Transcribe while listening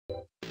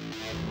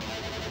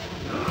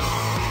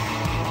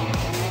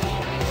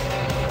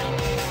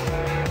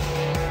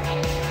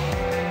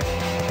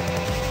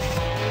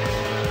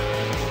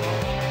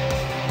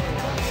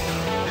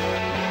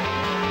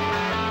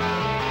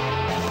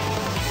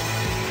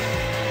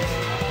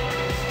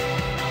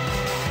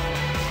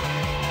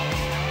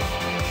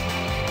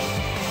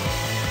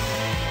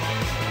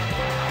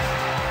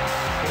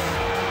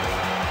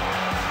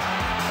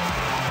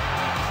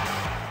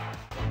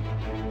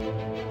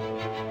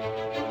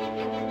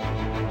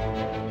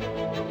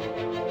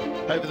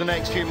Over the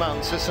next few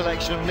months, a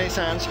selection of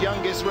Nissan's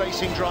youngest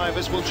racing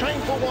drivers will train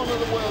for one of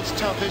the world's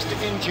toughest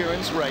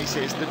endurance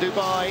races, the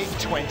Dubai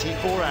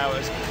 24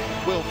 Hours.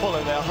 We'll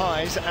follow their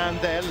highs and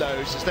their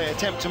lows as they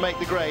attempt to make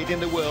the grade in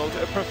the world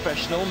of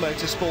professional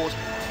motorsport.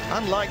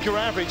 Unlike your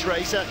average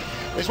racer,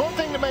 there's one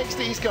thing that makes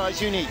these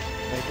guys unique.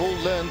 They've all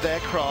learned their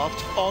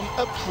craft on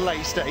a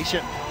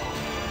PlayStation.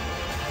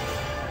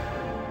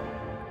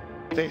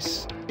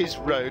 This is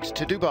Road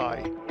to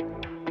Dubai.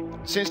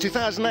 Since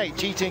 2008,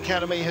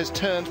 GTAcademy has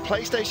turned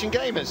PlayStation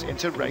gamers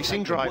into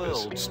racing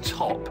drivers. World's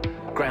top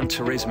Gran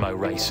Turismo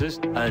racers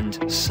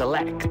and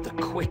select the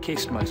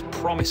quickest, most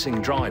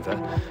promising driver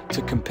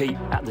to compete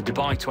at the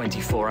Dubai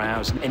 24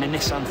 Hours in a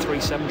Nissan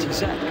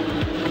 370Z.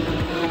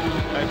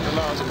 Over the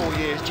last 4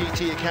 years,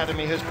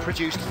 GTAcademy has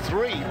produced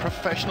 3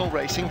 professional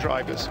racing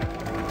drivers.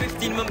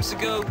 15 months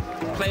ago,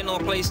 playing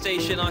on a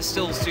PlayStation, I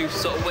still do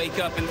sort of wake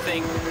up and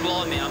think,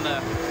 blimey, I'm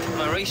a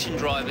racing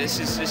driver. This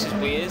is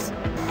weird.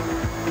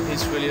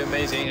 It's really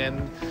amazing,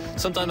 and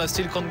sometimes I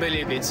still can't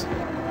believe it.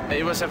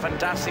 It was a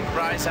fantastic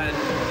prize, and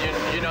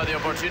you know, the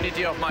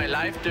opportunity of my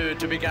life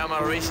to become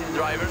a racing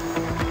driver.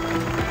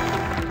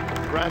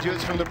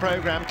 Graduates from the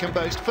program can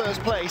boast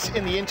first place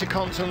in the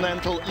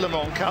Intercontinental Le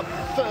Mans Cup,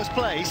 first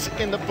place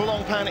in the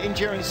Blancpain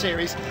Endurance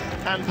Series,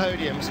 and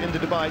podiums in the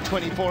Dubai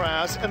 24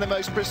 Hours, and the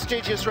most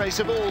prestigious race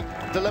of all,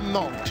 the Le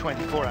Mans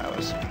 24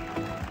 Hours.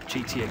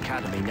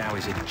 GTAcademy now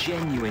is a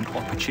genuine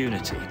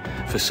opportunity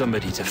for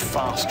somebody to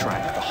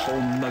fast-track the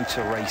whole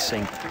motor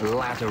racing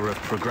ladder of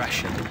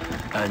progression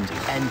and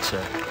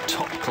enter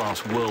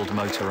top-class world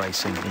motor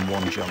racing in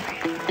one jump.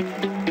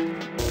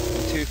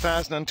 In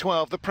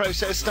 2012, the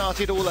process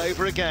started all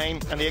over again,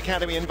 and the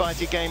Academy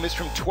invited gamers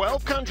from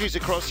 12 countries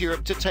across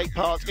Europe to take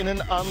part in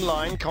an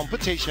online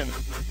competition.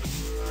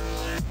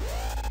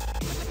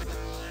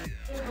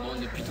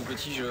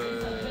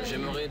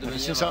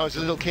 Since I was a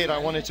little kid, I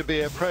wanted to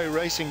be a pro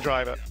racing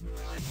driver.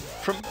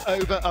 From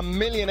over 1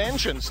 million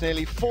entrants,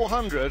 nearly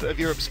 400 of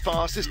Europe's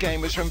fastest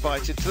gamers are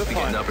invited to the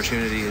final. Again, the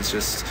opportunity is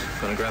just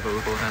going to grab it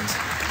with both hands.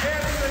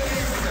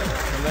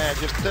 From there,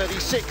 just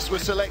 36 were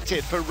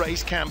selected for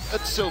race camp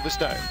at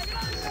Silverstone.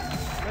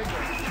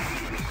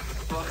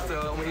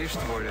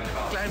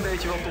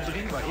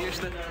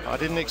 I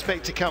didn't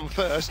expect to come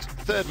first.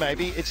 Third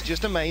maybe, it's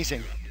just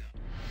amazing.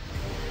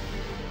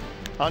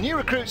 Our new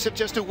recruits have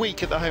just a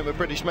week at the home of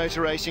British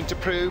motor racing to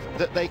prove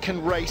that they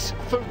can race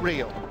for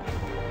real.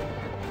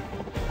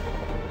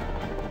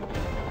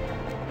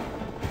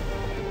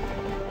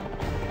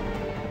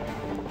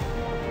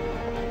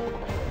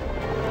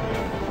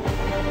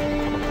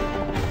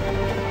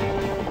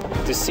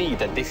 To see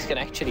that this can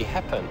actually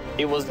happen,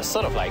 it was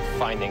sort of like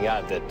finding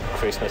out that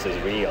Christmas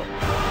is real.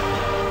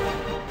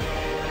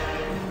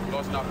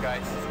 Close enough,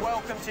 guys.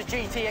 Welcome to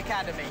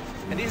GTAcademy.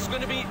 And this is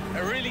going to be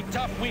a really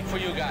tough week for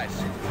you guys.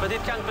 But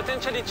it can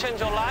potentially change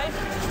your life.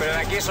 Pero de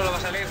aquí solo va a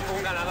salir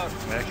un ganador.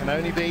 There can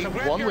only be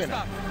one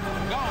winner.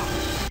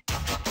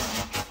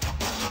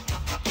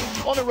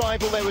 On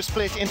arrival, they were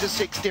split into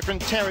 6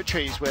 different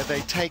territories where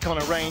they take on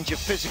a range of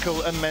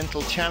physical and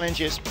mental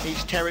challenges.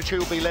 Each territory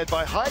will be led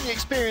by highly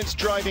experienced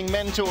driving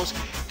mentors.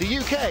 The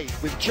UK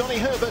with Johnny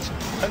Herbert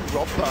and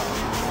Rob Barr.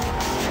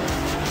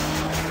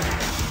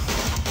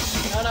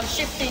 And I'm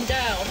shifting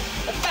down,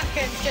 the back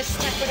end's just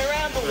snapping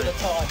around all the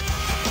time.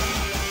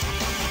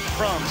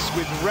 France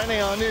with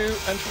René Arnoux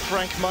and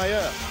Frank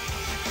Mayer.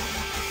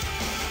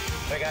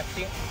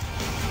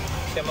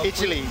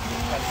 Italy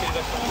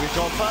with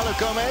Gonçalo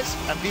Gomez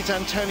and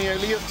Vitantonio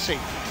Liuzzi.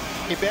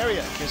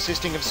 Iberia,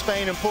 consisting of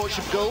Spain and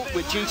Portugal,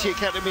 with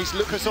GTAcademy's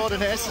Lucas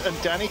Ordonez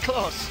and Danny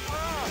Kloss.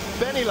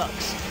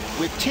 Benelux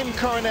with Tim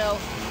Coronel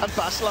and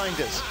Bas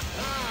Leinders.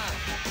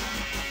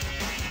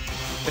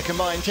 The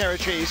combined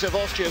territories of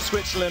Austria,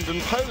 Switzerland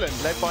and Poland,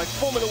 led by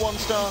Formula One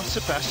star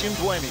Sebastian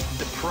Buemi.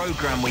 The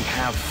programme we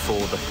have for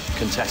the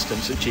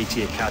contestants at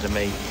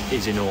GTAcademy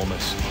is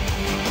enormous.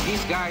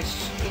 These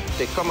guys,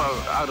 they come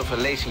out of a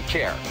lazy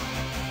chair,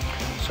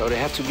 so they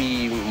have to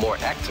be more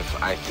active,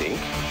 I think.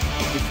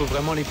 Il faut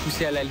vraiment les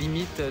pousser à la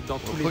limite dans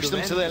tous les domaines. Push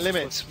them to their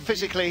limits,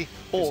 physically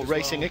or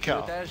racing a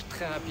car.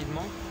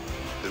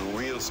 The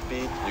real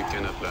speed you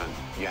cannot learn.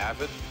 You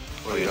have it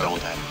or you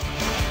don't have it.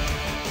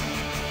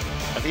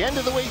 At the end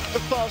of the week, the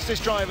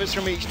fastest drivers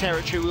from each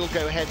territory will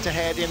go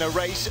head-to-head in a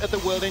race at the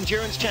World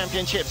Endurance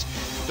Championships.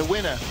 The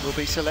winner will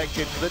be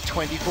selected for the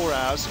 24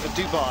 Hours of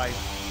Dubai.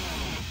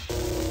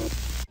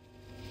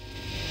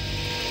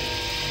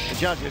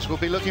 judges will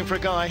be looking for a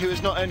guy who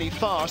is not only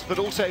fast, but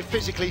also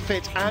physically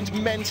fit and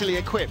mentally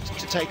equipped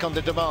to take on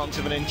the demands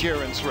of an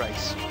endurance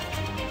race.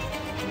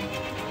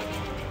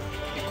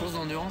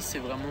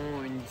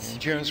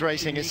 Endurance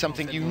racing is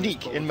something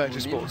unique in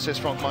motorsport, says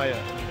Franck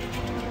Mayer.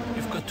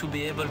 You've got to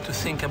be able to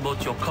think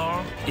about your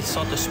car. It's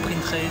not a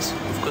sprint race.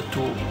 You've got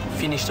to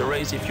finish the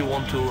race if you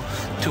want to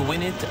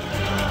win it.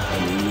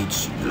 And you need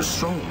a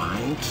strong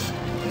mind.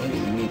 And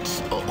you need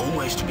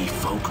always to be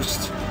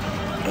focused.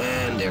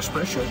 And there's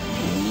pressure.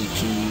 You need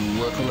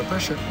to work on the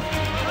pressure.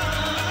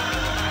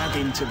 Add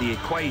into the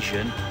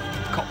equation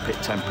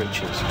cockpit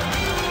temperatures.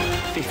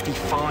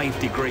 55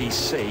 degrees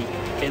C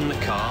in the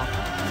car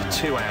for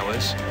 2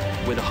 hours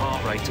with a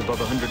heart rate above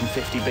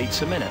 150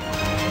 beats a minute.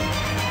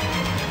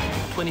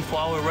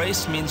 24-hour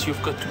race means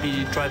you've got to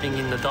be driving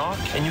in the dark,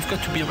 and you've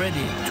got to be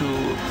ready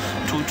to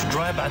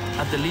drive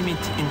at the limit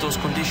in those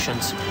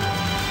conditions.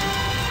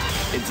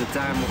 It's a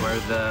time where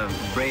the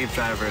brave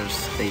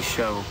drivers, they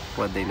show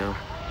what they know.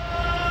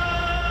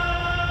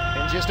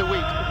 In just a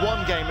week,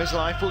 one gamer's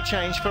life will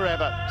change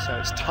forever, so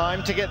it's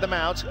time to get them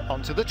out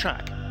onto the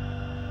track.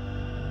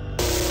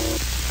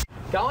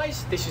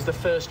 Guys, this is the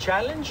first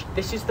challenge.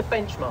 This is the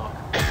benchmark.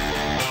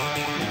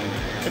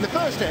 In the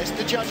first test,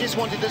 the judges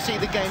wanted to see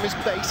the gamer's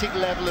basic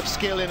level of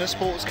skill in a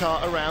sports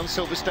car around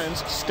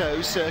Silverstone's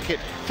Stowe circuit.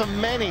 For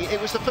many, it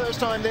was the first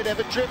time they'd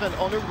ever driven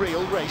on a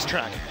real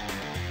racetrack.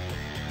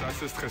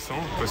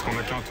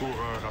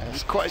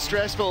 It's quite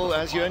stressful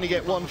as you only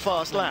get one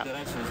fast lap.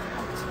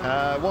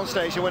 One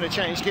stage I went to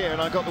change gear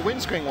and I got the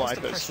windscreen wipers.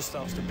 As the pressure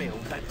starts to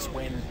build, that's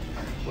when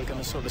we're going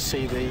to sort of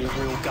see the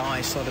real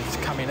guy sort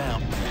of coming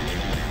out.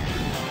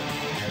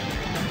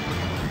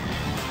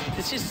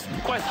 This is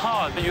quite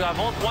hard, but you have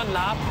one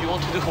lap, you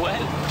want to do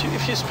well.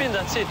 If you spin,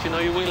 that's it, you know,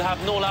 you will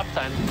have no lap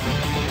time.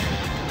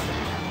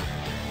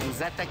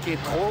 Vous attaquez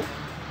trop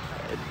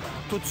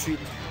tout de suite.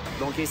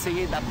 Donc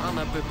essayez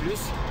d'apprendre un peu plus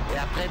et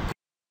après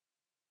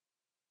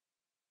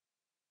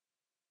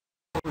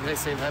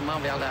progresser vraiment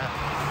vers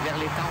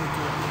les temps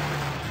autour.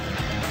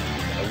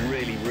 A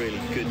really, really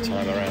good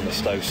time around the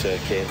Stowe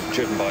circuit,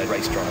 driven by a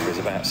race driver, is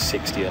about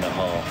 60.5.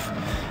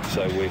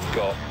 So we've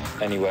got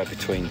anywhere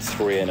between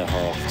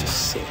 3.5 to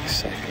 6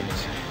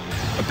 seconds.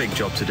 A big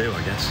job to do,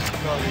 I guess.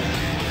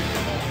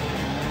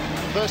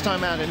 First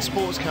time out in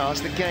sports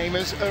cars, the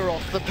gamers are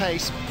off the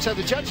pace. So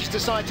the judges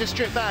decide to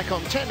strip back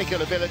on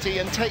technical ability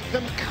and take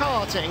them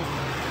karting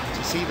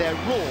to see their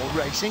raw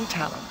racing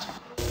talent.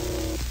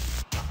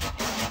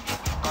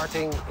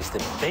 Karting is the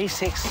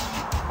basics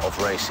of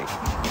racing.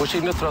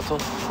 Pushing the throttle,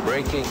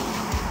 braking,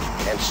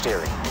 and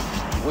steering.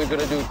 We're going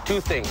to do two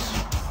things.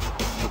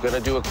 We're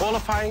going to do a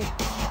qualifying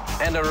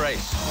and a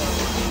race.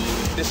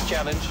 This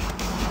challenge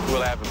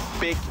will have a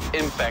big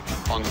impact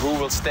on who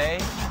will stay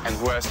and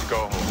who has to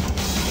go home.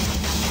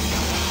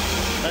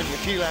 Only a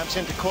few laps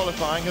into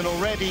qualifying and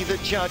already the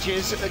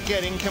judges are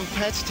getting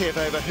competitive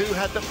over who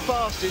had the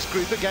fastest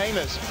group of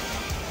gamers.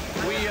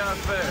 We are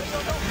first.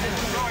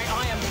 Sorry,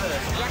 I am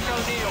first. Jack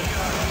O'Neill.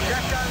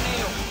 Jack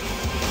O'Neill.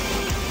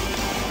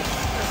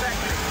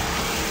 Exactly.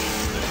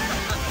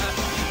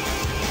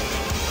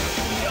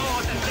 Yo,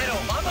 tercero.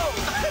 Vamos.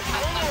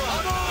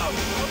 Vamos.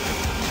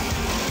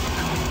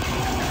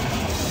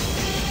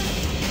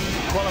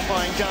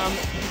 Qualifying done,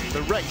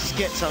 the race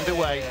gets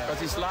underway.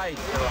 Because it's light.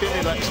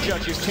 Benelux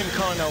judges Tim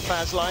Carnell,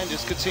 Baz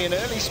Linders could see an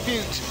early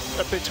dispute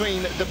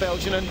between the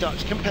Belgian and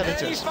Dutch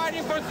competitors. And he's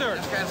fighting for third.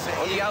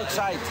 On the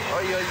outside.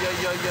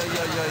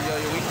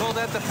 We call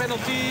that the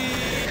penalty.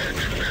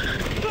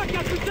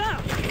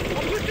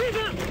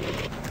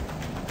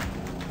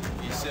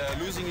 He's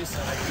losing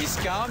his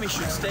calm. He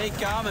should stay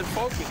calm and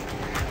focus.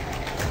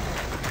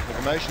 With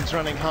emotions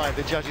running high,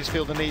 the judges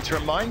feel the need to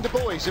remind the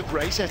boys of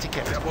race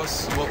etiquette. That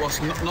was what was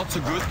not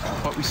so good,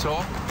 what we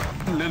saw.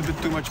 A little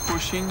bit too much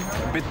pushing,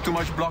 a bit too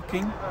much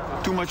blocking,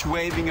 too much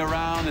waving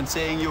around and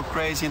saying you're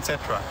crazy,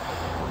 etc.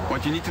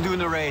 What you need to do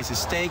in a race is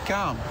stay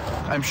calm.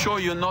 I'm sure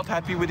you're not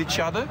happy with each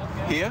other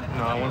here.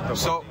 No, I want to.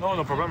 So,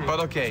 no problem. But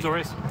okay. It's the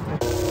race.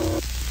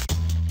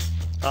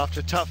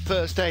 After a tough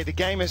first day, the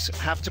gamers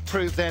have to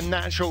prove their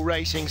natural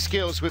racing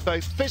skills with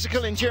both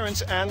physical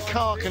endurance and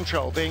car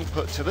control being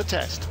put to the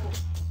test.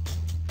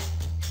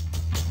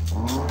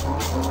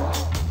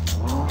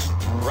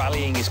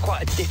 Rallying is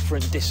quite a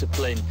different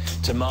discipline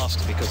to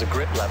master because the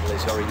grip level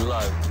is very low.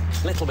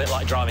 A little bit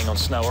like driving on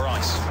snow or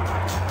ice.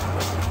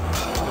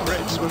 The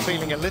Brits were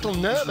feeling a little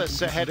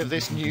nervous ahead of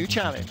this new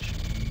challenge.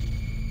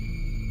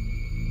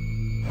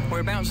 We're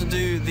about to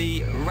do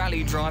the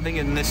rally driving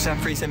in this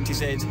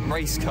 370Z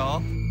race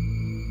car.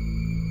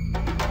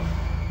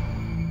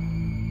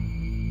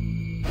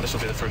 This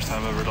will be the first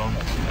time I've ever done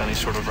any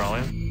sort of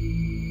rallying.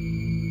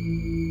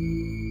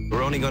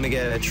 We're only going to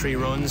get 3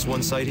 runs,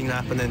 1 sighting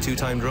lap and then 2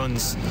 timed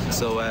runs,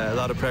 so a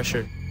lot of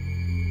pressure.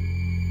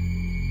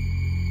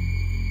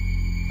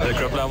 The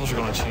grip levels are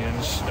going to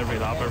change every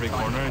lap, every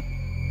corner.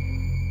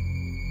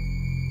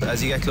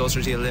 As you get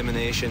closer to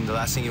elimination, the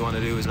last thing you want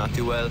to do is not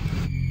do well.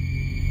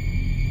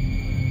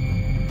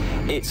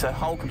 It's a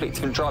whole completely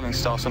different driving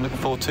style, so I'm looking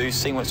forward to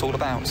seeing what it's all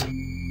about.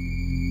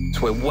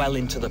 So we're well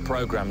into the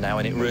programme now,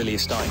 and it really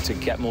is starting to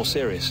get more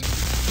serious.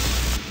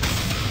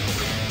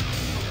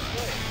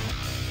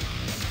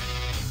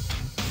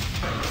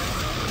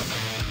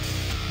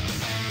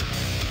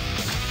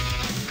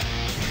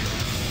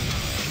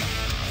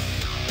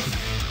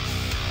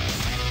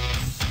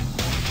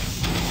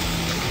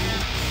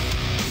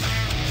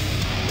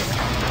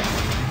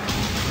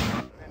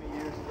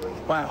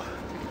 Wow.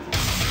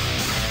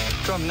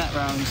 Driving that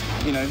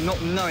round, you know, not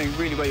knowing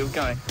really where you're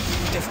going,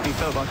 definitely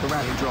felt like a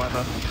rally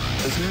driver.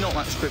 There's not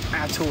much grip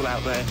at all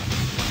out there.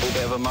 A little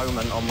bit of a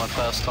moment on my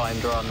first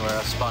timed run where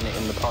I spun it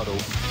in the puddle.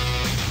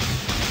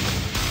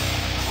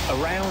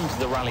 Around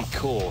the rally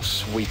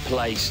course, we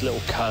place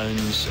little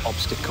cones,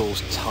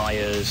 obstacles,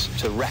 tyres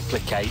to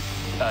replicate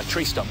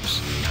tree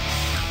stumps.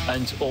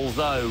 And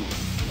although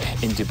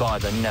in Dubai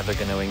they're never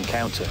going to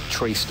encounter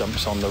tree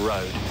stumps on the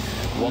road,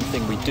 one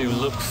thing we do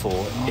look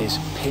for is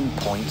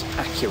pinpoint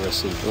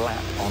accuracy,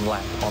 lap on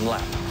lap on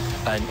lap.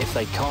 And if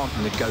they can't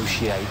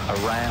negotiate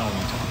around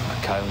a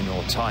cone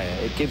or tyre,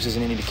 it gives us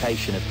an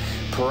indication of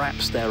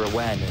perhaps their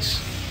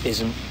awareness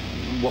isn't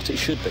what it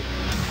should be.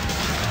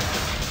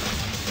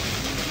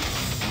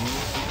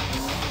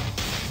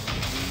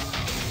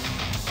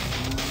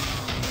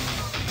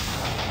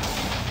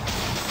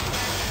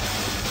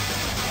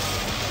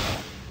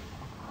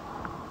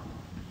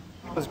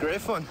 It was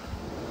great fun.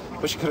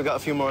 Wish I could have got a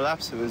few more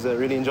laps. It was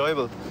really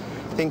enjoyable.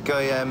 I think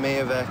I may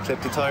have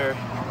clipped a tyre.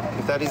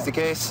 If that is the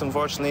case,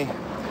 unfortunately,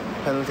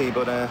 penalty,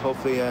 but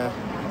hopefully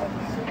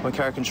my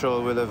car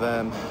control will have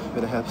a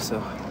bit of help,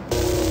 so.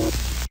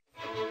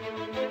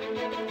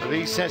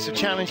 These sets of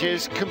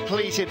challenges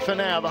completed for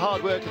now. The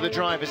hard work of the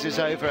drivers is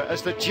over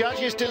as the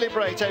judges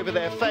deliberate over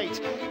their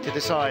fate to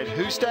decide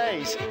who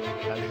stays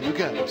and who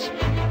goes.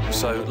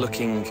 So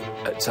looking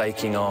at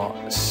taking our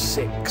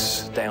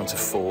 6 down to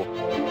 4.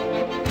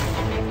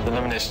 The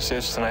elimination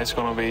stage tonight's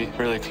going to be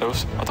really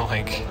close. I don't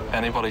think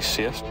anybody's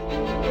safe.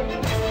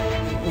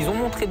 Ils ont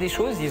montré des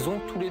choses, ils ont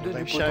tous les deux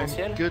du potentiel. They've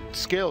shown good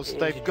skills,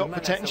 they've got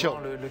potential.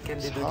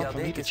 It's hard for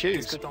me to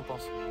choose.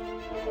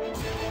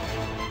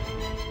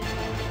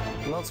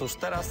 No cóż,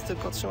 teraz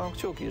tylko trzymam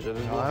kciuki, żeby...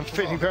 I'm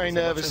feeling very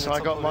nervous. I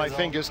got my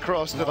fingers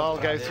crossed that I'll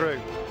go through.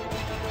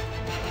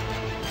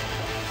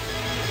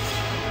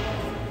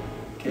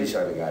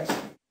 Sorry, guys.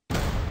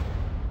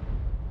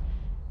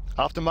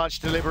 After much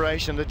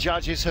deliberation, the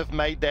judges have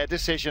made their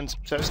decisions.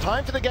 So it's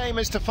time for the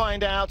gamers to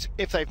find out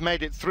if they've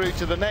made it through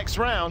to the next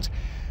round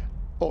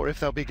or if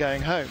they'll be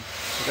going home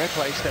to their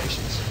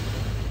PlayStations.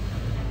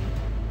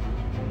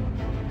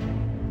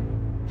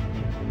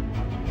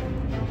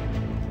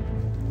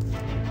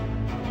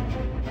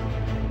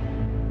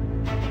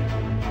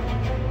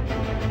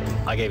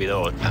 I gave it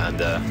all, and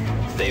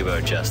they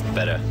were just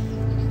better.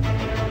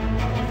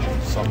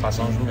 Só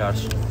passam os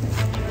melhores.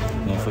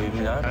 Não foi o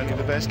melhor. Only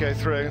the best go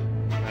through,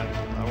 and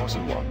I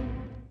wasn't one.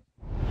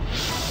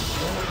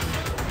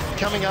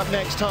 Coming up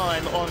next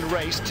time on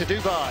Race to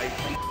Dubai.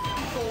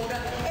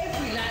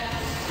 Every lap,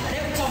 and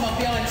every time I'm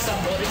behind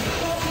somebody,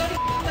 bloody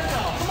the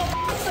car. Come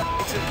on,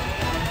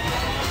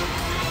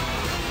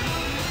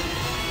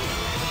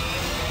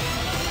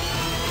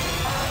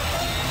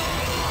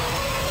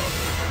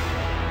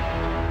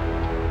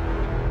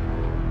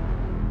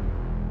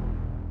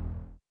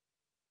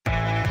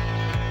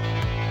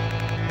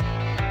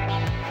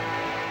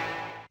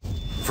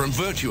 From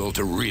virtual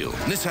to real,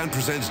 Nissan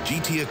presents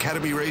GT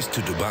Academy Race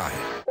to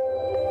Dubai.